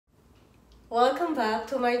Welcome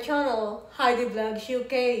back to my channel, HaidyVlogs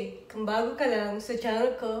UK. Kung bago ka lang sa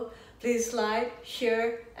channel ko, please like,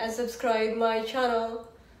 share, and subscribe my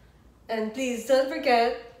channel. And please don't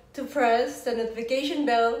forget to press the notification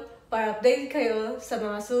bell para update kayo sa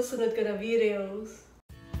mga susunod ko na videos.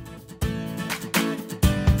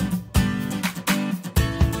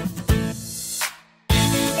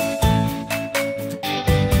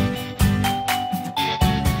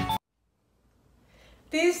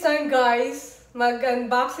 This time guys,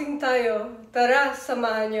 mag-unboxing tayo. Tara,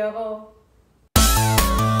 samahan niyo ako.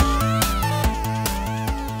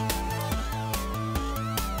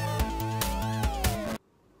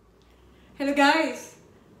 Hello guys!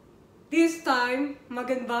 This time,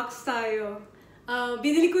 mag-unbox tayo.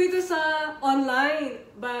 Binili ko ito sa online,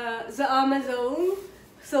 sa Amazon.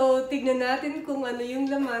 So, tignan natin kung ano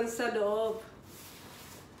yung laman sa loob.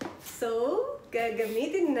 So,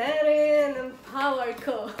 gagamitin na rin ang power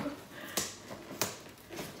ko.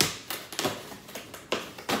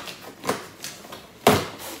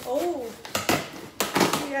 Oh,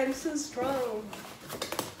 yeah, I'm so strong.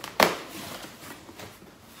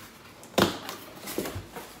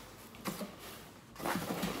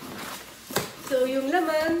 So, yung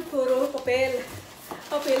laman, puro papel.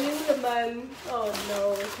 Papel yung laman. Oh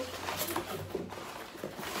no.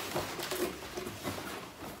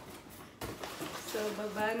 So,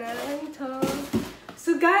 baba na lang ito.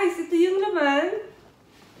 So, guys, ito yung laman.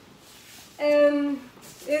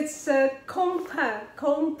 It's a compact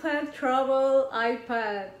travel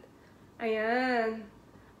iPad. Ayan.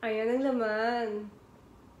 Ayan ang laman.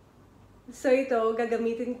 So, ito,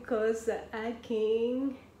 gagamitin ko sa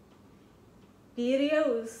aking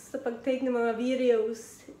videos. Sa pag-take ng mga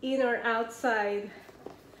videos, in or outside.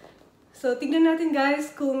 So, tignan natin,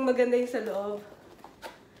 guys, kung maganda yung sa loob.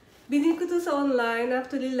 Binili ko to sa online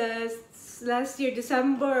actually last year,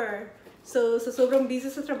 December. So, sa sobrang busy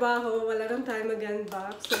sa trabaho, wala nang time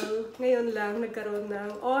mag-unbox. So, ngayon lang nagkaroon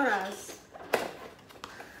ng oras.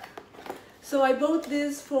 So, I bought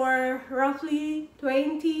this for roughly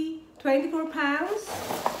 24 pounds.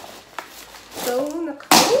 So, oh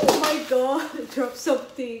my god, I dropped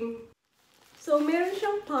something. So, meron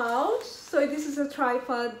siyang pouch. So, this is a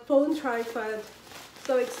tripod, phone tripod.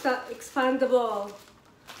 So, it's expandable.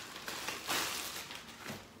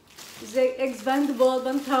 Expandable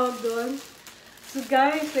bang tawag doon? So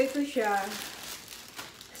guys, ito siya.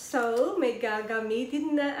 So, may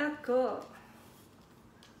gagamitin na ako.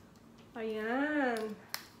 Ayan.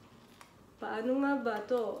 Paano nga ba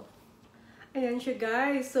to? Ayan siya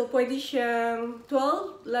guys. So, pwede siyang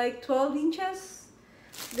 12 inches.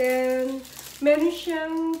 Then, meron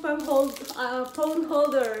siyang phone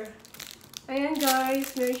holder. Ayan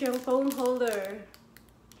guys, meron siyang phone holder.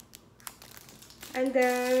 And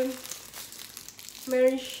then,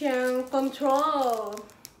 meron siyang control.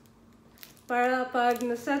 Para pag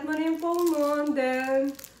naset mo na yung phone mo,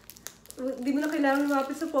 then, di mo na kailangan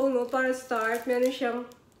lumapit sa phone mo para start, meron siyang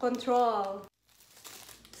control.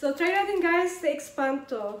 So, try natin guys to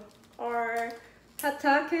expand to. Or,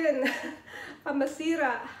 hatakin.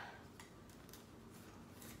 Pamasira.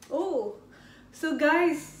 Oh! So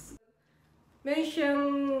guys, meron siyang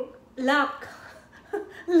lock.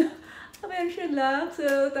 Meron siyang lock.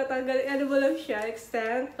 So, tatanggal, ano mo lang siya,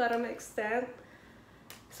 extend, para ma-extend.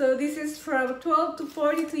 So, this is from 12 to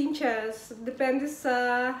 42 inches. Depende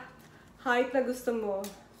sa height na gusto mo.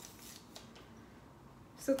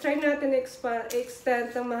 So, try natin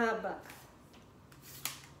extend ng mahaba.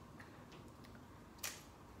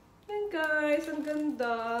 Yan guys, ang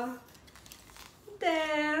ganda.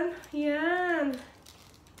 Then, yan.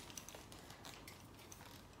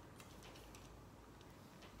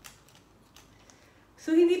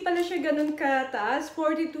 So, hindi pala siya ganun kataas.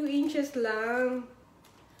 42 inches lang.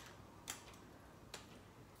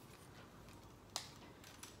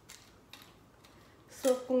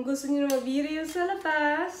 So, kung gusto niyo na mag-video sa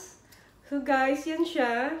labas, so guys, yan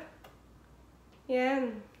siya.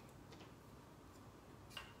 Yan.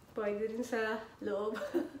 Pwede rin sa loob.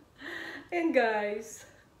 Yan guys.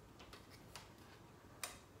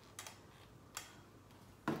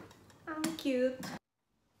 Ang cute.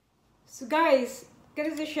 So guys,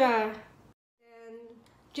 ganito siya. And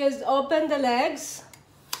just open the legs.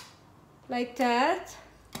 Like that.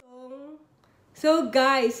 So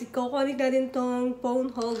guys, i-connect natin tong phone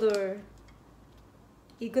holder.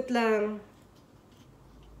 Ikot lang.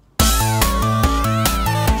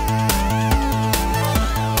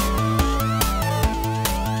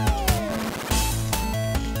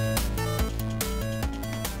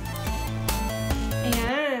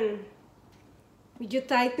 Ayan. Medyo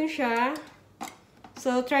tight na siya.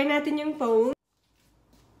 So, try natin yung phone.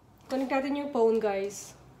 Kunin natin yung phone,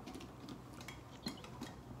 guys.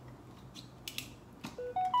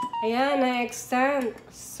 Ayan, na-extend.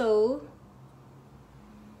 So,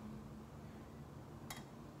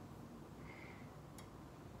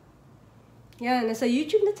 yan, nasa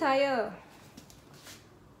YouTube na tayo.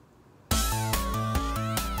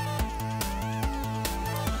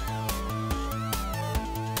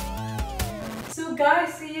 So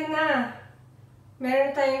guys, yan na.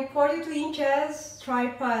 Meron tayong 42 inches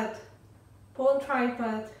tripod. Phone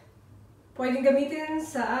tripod. Pwedeng gamitin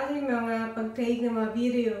sa ating mga pag-take ng mga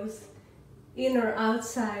videos. In or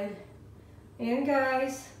outside. Ayan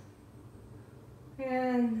guys.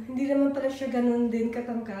 Ayan. Hindi naman pala siya ganun din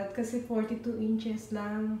katangkad kasi 42 inches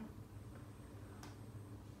lang.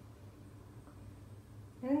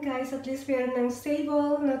 Ayan guys, at least meron ng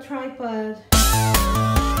stable na tripod.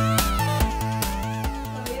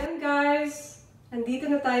 Guys, andito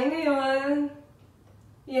na tayo ngayon.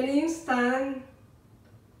 Yan yung stand.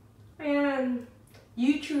 Ayan,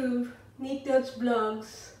 YouTube,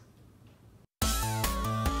 HaidyVlogs.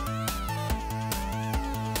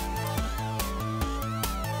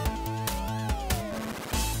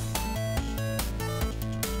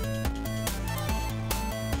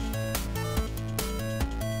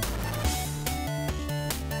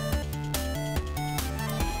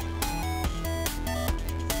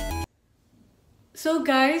 So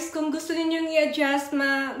guys, kung gusto ninyong i-adjust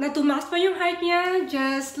na tumaas pa yung height niya,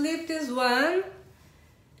 just lift this one.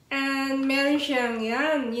 And meron siyang,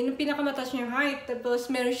 yan, yun yung pinakamataas niyang height. Tapos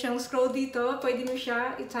meron siyang screw dito, pwede mo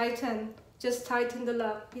siya i-tighten. Just tighten the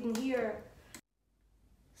lock in here.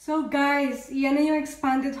 So guys, yan na yung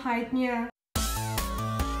expanded height niya.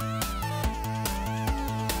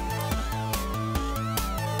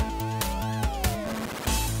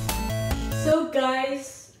 So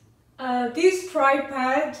guys, this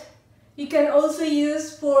tripod you can also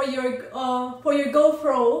use for your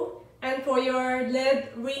GoPro and for your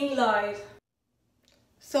LED ring light.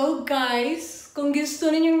 So guys, kung gusto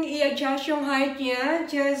ninyong i-adjust yung height niya,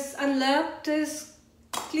 just unlock this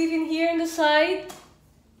clip in here on the side.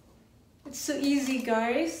 It's so easy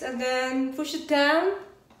guys, and then push it down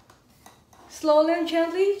slowly and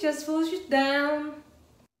gently. Just push it down,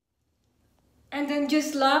 and then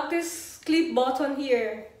just lock this clip button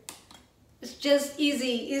here. It's just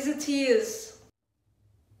easy to use.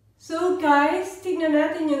 So guys, tignan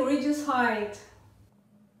natin yung reduced height.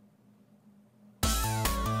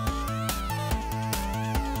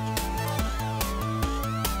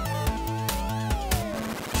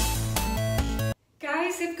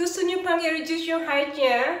 Guys, if gusto niyo pang i-reduce yung height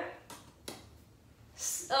niya,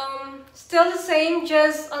 still the same,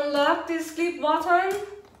 just unlock this clip button,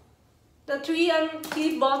 the 3 and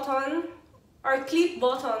clip button, or clip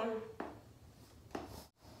button.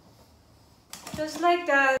 Just like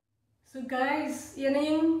that. So guys, yan na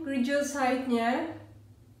yung reduced height niya.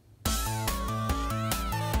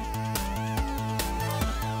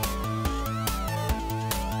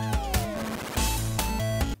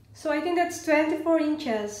 So I think that's 24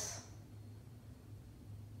 inches.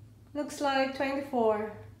 Looks like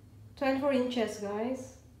 24 inches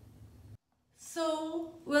guys.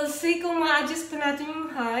 So, we'll see kung ma-adjust pa natin yung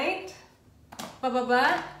height.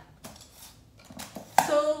 Pababa.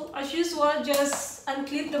 So, as usual, just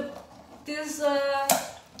unclip this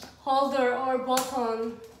holder or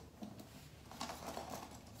button.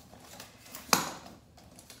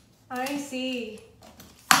 I see.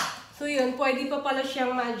 So yun, pwede pa pala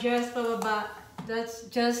siyang ma-adjust pababa.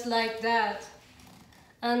 That's just like that.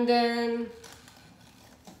 And then,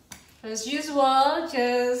 as usual,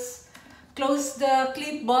 just close the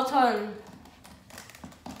clip button.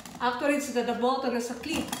 Actually, it's the button is a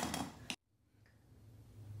clip.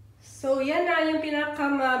 So, yan na yung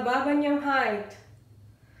pinakamababa niyang height.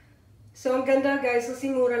 So, ang ganda guys. So,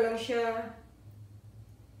 mura lang siya.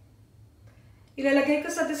 Ilalagay ko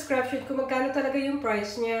sa description kung magkano talaga yung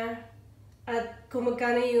price niya. At kung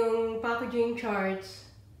magkano yung packaging charge.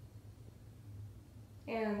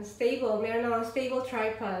 And stable. Meron akong stable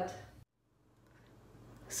tripod.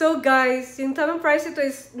 So, guys, yung tamang price ito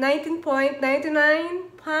is £19.99.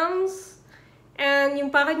 And yung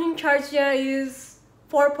packaging charge niya is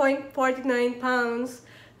 £4.49.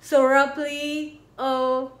 So roughly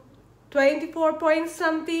 24 point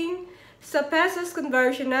something. Sa pesos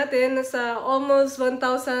conversion natin, nasa almost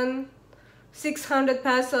 1,600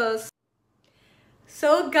 pesos.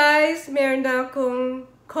 So guys, meron na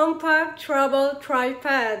akong compact travel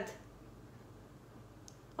tripod.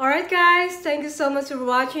 Alright guys, thank you so much for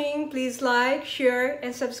watching. Please like, share,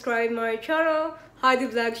 and subscribe my channel,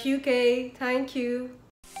 HaidyVlogs UK. Thank you.